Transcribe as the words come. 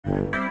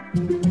Hey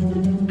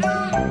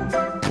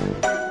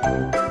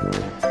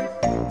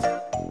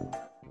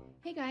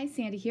guys,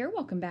 Sandy here.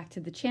 Welcome back to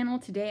the channel.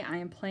 Today I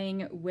am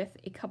playing with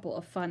a couple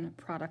of fun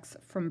products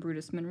from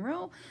Brutus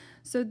Monroe.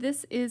 So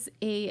this is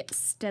a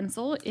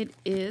stencil. It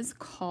is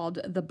called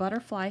the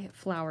Butterfly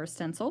Flower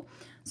Stencil.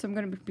 So I'm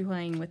going to be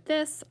playing with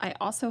this. I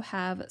also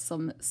have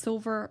some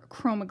silver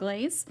Chroma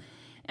Glaze.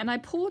 And I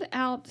pulled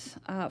out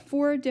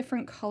 4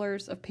 different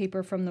colors of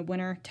paper from the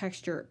Winter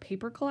Texture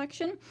Paper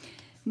Collection.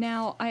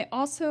 Now, I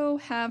also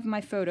have my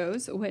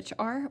photos, which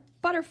are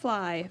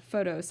butterfly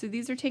photos. So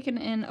these are taken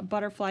in a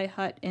butterfly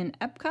hut in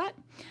Epcot.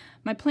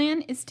 My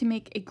plan is to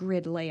make a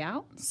grid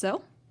layout,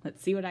 so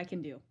let's see what I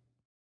can do.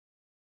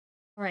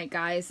 All right,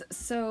 guys,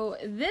 so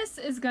this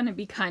is going to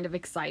be kind of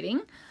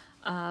exciting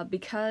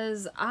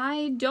because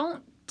I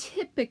don't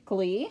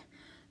typically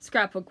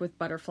scrapbook with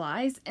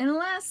butterflies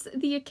unless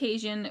the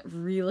occasion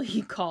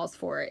really calls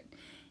for it.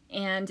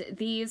 And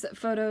these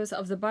photos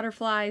of the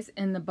butterflies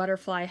in the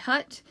butterfly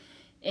hut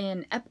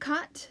in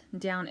Epcot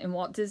down in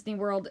Walt Disney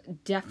World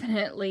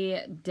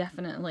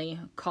definitely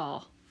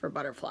call for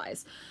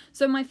butterflies.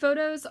 So my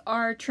photos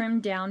are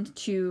trimmed down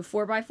to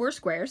 4x4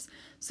 squares.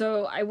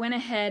 So I went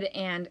ahead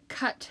and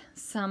cut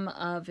some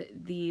of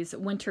these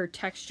winter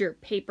texture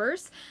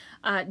papers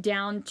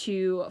down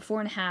to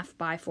 4.5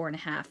 by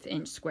 4.5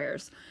 inch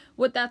squares.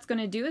 What that's going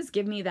to do is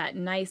give me that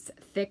nice,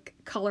 thick,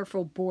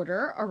 colorful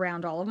border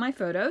around all of my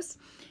photos.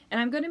 And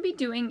I'm going to be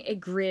doing a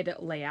grid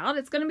layout.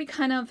 It's going to be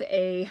kind of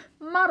a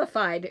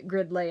modified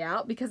grid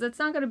layout because it's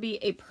not going to be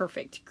a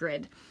perfect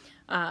grid.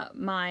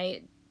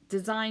 My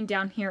design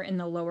down here in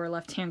the lower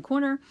left-hand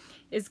corner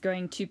is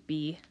going to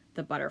be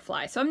the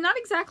butterfly. So I'm not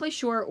exactly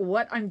sure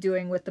what I'm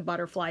doing with the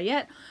butterfly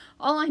yet.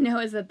 All I know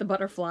is that the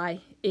butterfly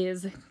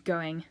is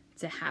going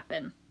to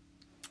happen.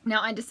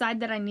 Now I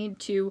decide that I need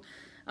to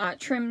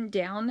trim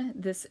down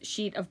this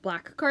sheet of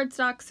black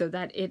cardstock so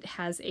that it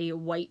has a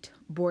white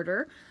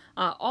border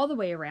all the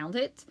way around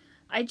it.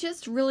 I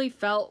just really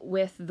felt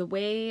with the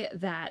way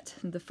that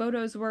the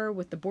photos were,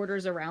 with the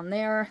borders around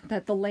there,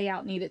 that the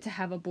layout needed to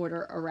have a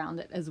border around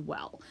it as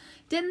well.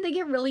 Didn't think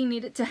it really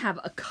needed to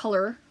have a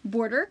color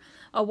border.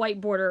 A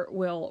white border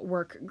will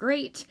work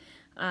great.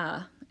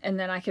 And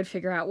then I could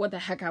figure out what the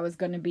heck I was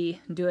going to be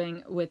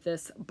doing with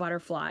this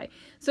butterfly.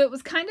 So it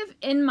was kind of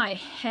in my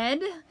head,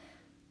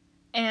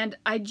 and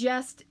I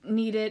just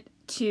needed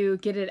to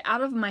get it out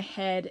of my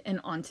head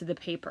and onto the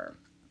paper.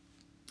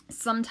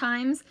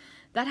 Sometimes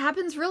that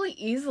happens really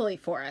easily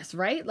for us,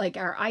 right? Like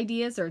our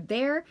ideas are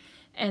there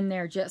and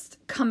they're just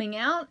coming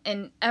out,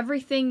 and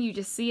everything, you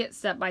just see it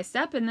step by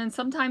step. And then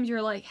sometimes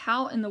you're like,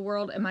 how in the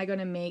world am I going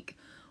to make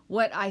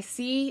what I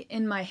see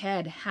in my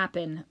head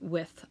happen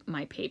with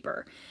my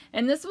paper?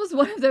 And this was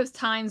one of those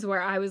times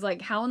where I was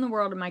like, how in the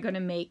world am I going to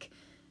make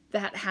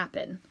that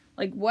happen?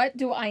 Like, what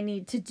do I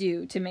need to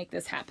do to make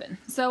this happen?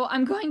 So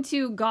I'm going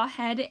to go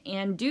ahead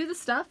and do the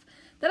stuff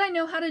that I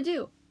know how to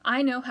do.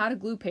 I know how to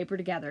glue paper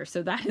together,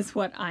 so that is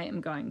what I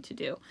am going to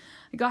do.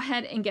 I go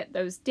ahead and get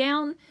those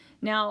down.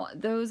 Now,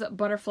 those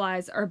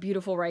butterflies are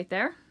beautiful right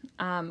there.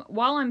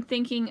 While I'm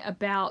thinking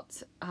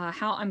about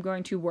how I'm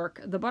going to work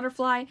the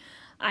butterfly,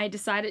 I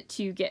decided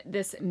to get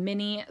this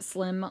mini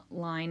slim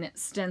line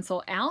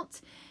stencil out.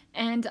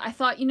 And I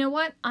thought, you know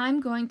what? I'm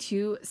going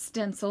to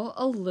stencil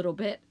a little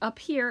bit up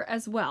here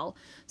as well.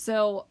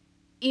 So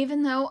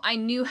even though I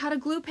knew how to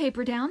glue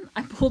paper down,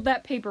 I pulled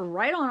that paper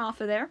right on off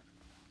of there.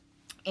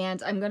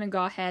 And I'm going to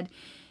go ahead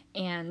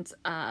and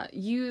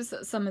use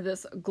some of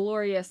this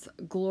glorious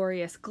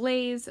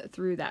glaze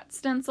through that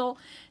stencil.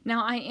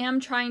 Now I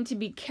am trying to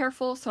be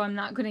careful, so I'm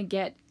not going to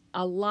get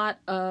a lot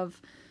of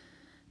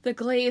the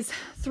glaze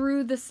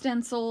through the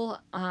stencil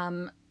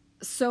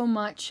so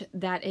much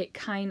that it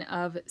kind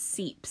of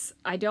seeps.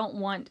 I don't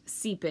want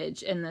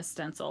seepage in this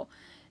stencil.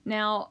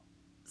 Now,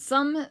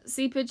 some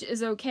seepage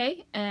is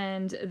okay,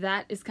 and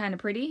that is kind of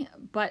pretty,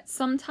 but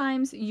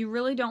sometimes you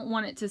really don't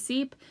want it to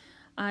seep.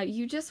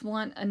 You just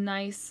want a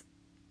nice,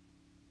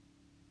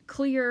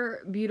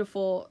 clear,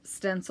 beautiful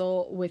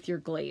stencil with your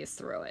glaze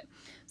through it.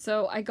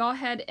 So I go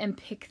ahead and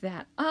pick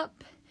that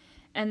up,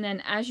 and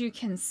then as you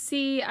can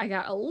see, I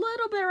got a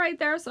little bit right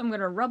there, so I'm going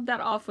to rub that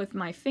off with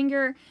my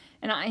finger,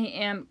 and I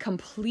am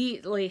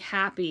completely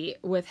happy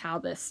with how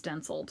this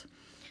stenciled.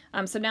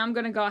 So now I'm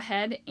going to go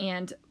ahead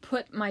and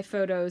put my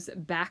photos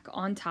back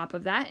on top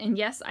of that, and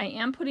yes, I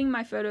am putting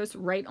my photos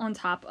right on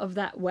top of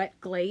that wet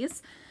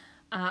glaze.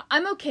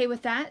 I'm okay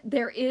with that.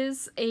 There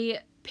is a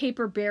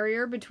paper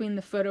barrier between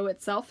the photo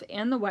itself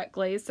and the wet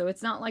glaze, so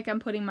it's not like I'm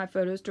putting my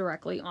photos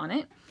directly on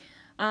it.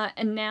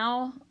 And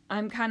now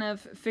I'm kind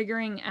of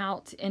figuring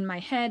out in my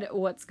head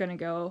what's going to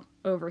go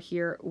over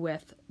here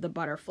with the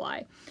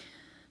butterfly.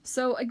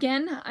 So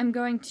again, I'm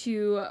going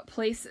to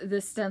place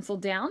this stencil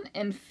down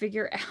and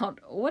figure out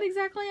what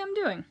exactly I'm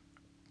doing.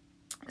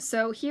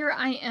 So here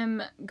I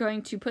am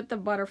going to put the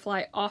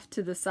butterfly off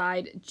to the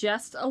side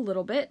just a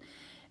little bit,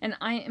 and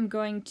I am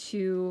going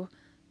to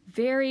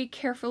very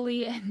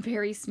carefully and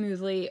very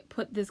smoothly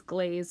put this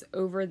glaze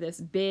over this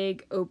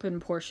big open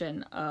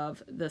portion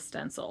of the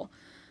stencil.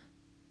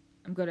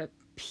 I'm going to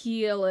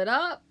peel it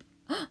up.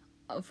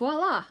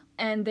 voila!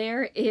 And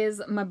there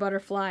is my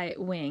butterfly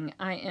wing.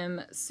 I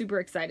am super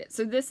excited.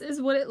 So this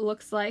is what it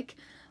looks like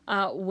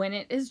when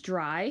it is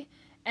dry.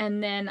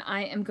 And then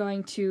I am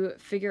going to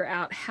figure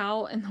out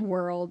how in the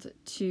world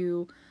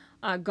to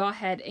go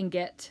ahead and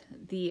get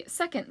the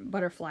second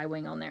butterfly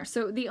wing on there.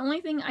 So the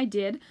only thing I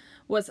did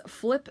was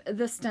flip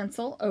the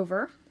stencil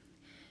over.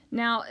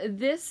 Now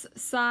this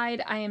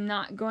side I am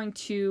not going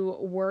to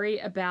worry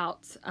about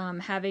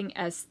having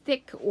as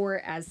thick or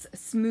as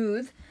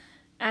smooth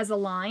as a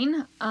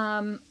line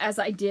as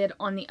I did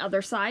on the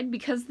other side,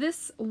 because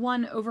this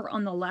one over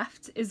on the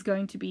left is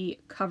going to be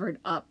covered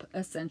up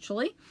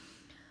essentially.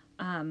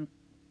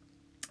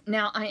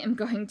 Now I am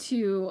going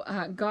to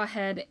go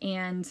ahead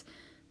and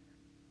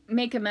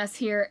make a mess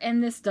here,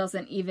 and this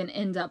doesn't even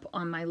end up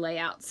on my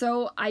layout.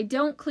 So I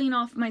don't clean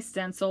off my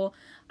stencil.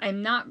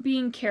 I'm not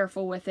being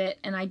careful with it,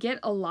 and I get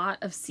a lot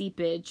of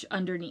seepage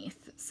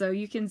underneath. So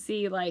you can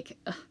see like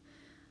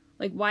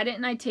why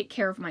didn't I take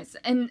care of my,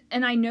 and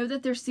I know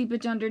that there's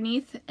seepage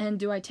underneath, and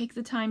do I take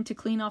the time to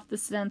clean off the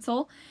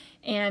stencil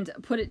and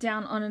put it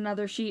down on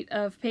another sheet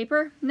of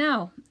paper?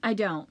 No, I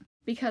don't,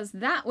 because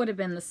that would have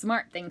been the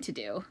smart thing to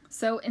do.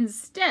 So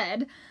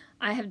instead,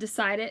 I have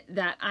decided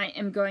that I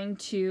am going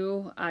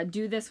to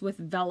do this with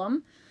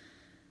vellum.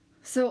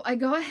 So I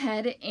go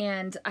ahead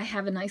and I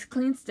have a nice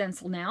clean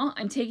stencil now.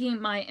 I'm taking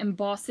my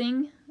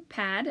embossing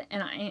pad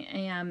and I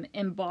am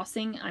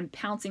embossing. I'm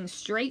pouncing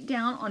straight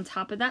down on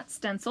top of that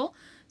stencil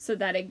so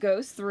that it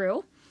goes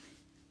through.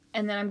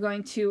 And then I'm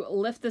going to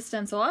lift the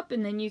stencil up,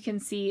 and then you can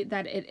see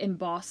that it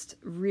embossed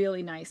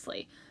really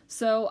nicely.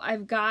 So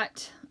I've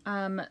got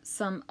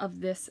some of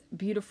this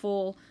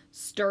beautiful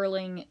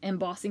sterling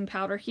embossing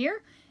powder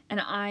here, and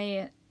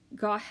I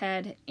go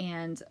ahead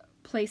and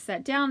place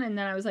that down, and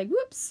then I was like,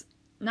 whoops,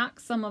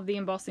 knock some of the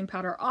embossing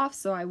powder off,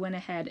 so I went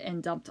ahead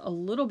and dumped a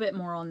little bit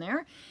more on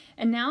there.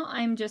 And now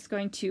I'm just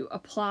going to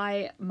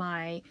apply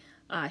my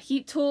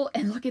heat tool,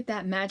 and look at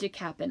that magic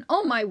happen.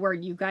 Oh my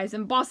word, you guys,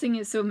 embossing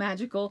is so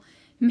magical.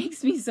 It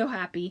makes me so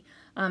happy.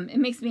 It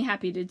makes me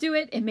happy to do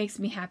it. It makes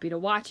me happy to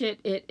watch it.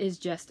 It is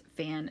just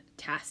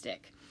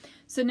fantastic.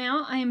 So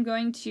now I am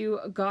going to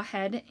go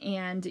ahead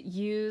and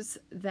use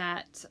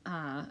that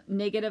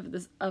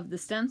negative of the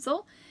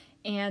stencil,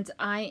 and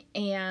I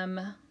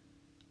am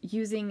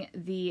using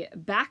the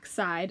back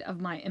side of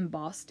my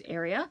embossed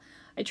area.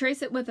 I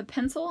trace it with a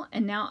pencil,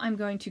 and now I'm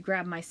going to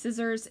grab my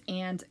scissors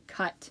and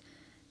cut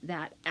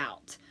that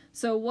out.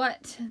 So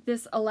what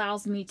this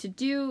allows me to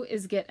do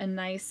is get a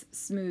nice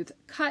smooth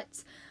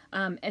cut.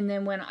 And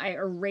then when I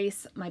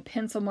erase my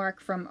pencil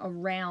mark from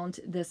around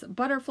this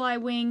butterfly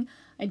wing,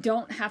 I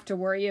don't have to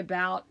worry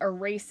about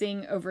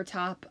erasing over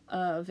top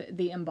of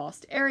the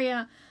embossed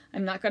area.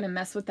 I'm not going to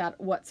mess with that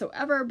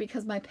whatsoever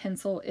because my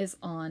pencil is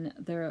on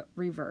the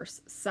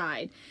reverse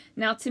side.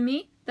 Now to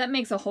me, that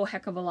makes a whole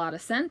heck of a lot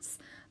of sense.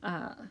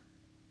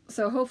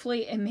 So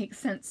hopefully it makes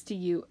sense to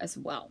you as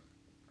well.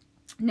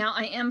 Now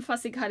I am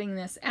fussy cutting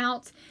this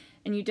out,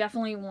 and you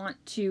definitely want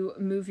to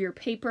move your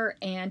paper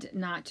and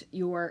not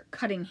your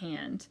cutting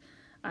hand.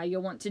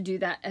 You'll want to do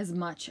that as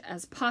much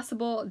as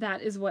possible.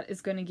 That is what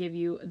is going to give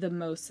you the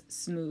most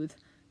smooth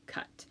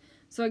cut.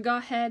 So I go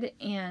ahead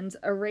and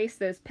erase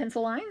those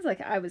pencil lines like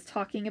I was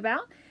talking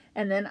about,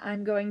 and then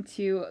I'm going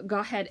to go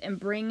ahead and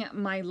bring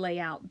my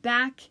layout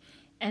back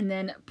and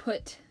then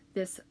put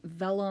this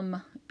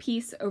vellum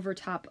piece over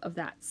top of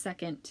that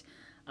second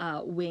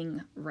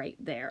wing right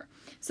there.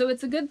 So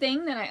it's a good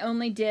thing that I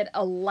only did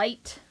a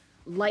light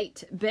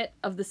bit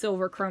of the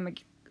silver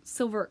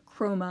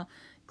chroma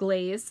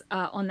glaze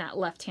on that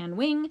left-hand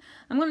wing.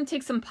 I'm going to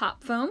take some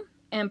pop foam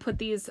and put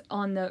these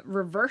on the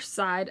reverse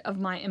side of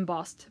my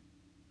embossed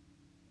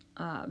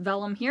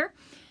vellum here,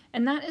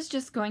 and that is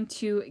just going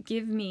to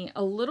give me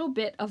a little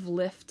bit of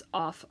lift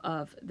off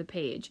of the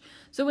page.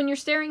 So when you're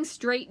staring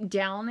straight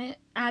down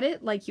at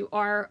it like you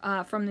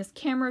are from this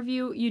camera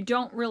view, you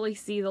don't really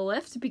see the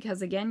lift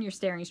because again you're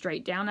staring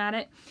straight down at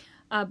it,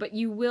 but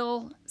you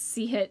will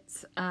see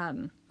it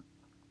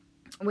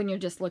when you're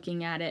just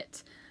looking at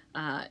it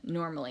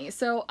normally.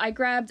 So I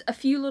grabbed a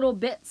few little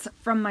bits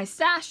from my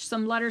stash,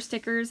 some letter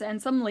stickers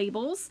and some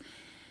labels,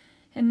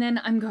 and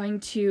then I'm going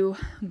to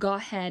go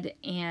ahead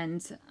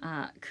and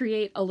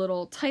create a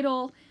little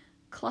title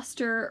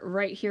cluster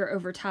right here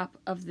over top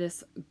of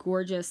this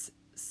gorgeous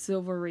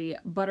silvery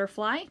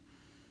butterfly.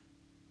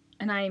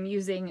 And I am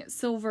using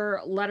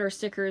silver letter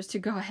stickers to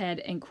go ahead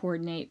and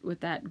coordinate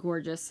with that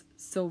gorgeous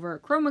silver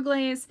chroma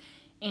glaze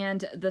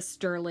and the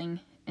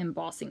sterling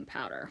embossing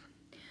powder.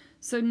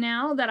 So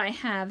now that I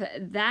have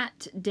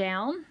that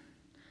down,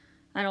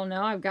 I don't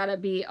know, I've got to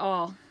be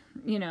all,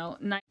 you know,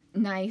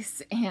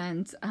 nice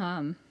and,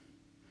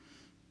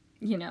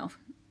 you know,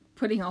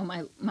 putting all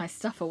my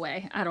stuff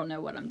away. I don't know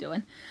what I'm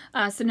doing.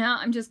 So now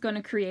I'm just going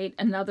to create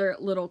another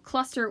little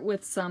cluster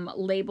with some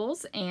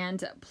labels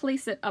and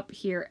place it up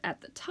here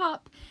at the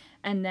top.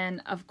 And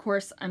then, of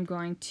course, I'm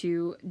going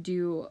to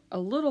do a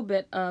little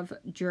bit of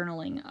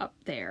journaling up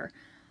there.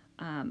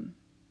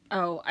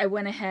 Oh, I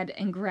went ahead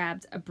and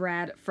grabbed a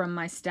brad from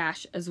my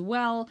stash as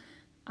well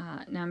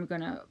Now I'm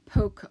going to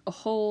poke a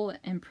hole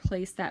and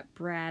place that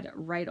brad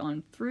right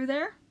on through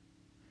there.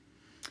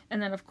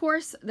 And then of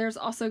course there's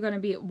also going to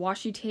be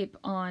washi tape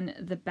on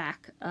the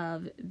back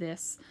of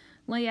this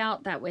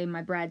layout. That way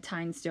my brad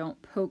tines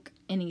don't poke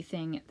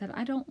anything that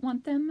I don't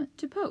want them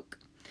to poke.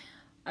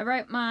 I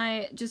write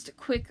my just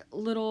quick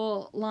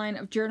little line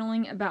of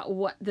journaling about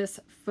what this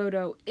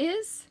photo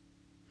is.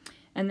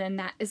 And then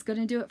that is going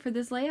to do it for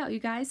this layout, you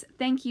guys.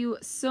 Thank you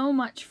so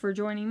much for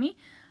joining me.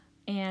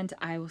 And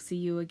I will see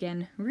you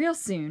again real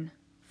soon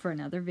for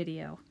another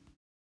video.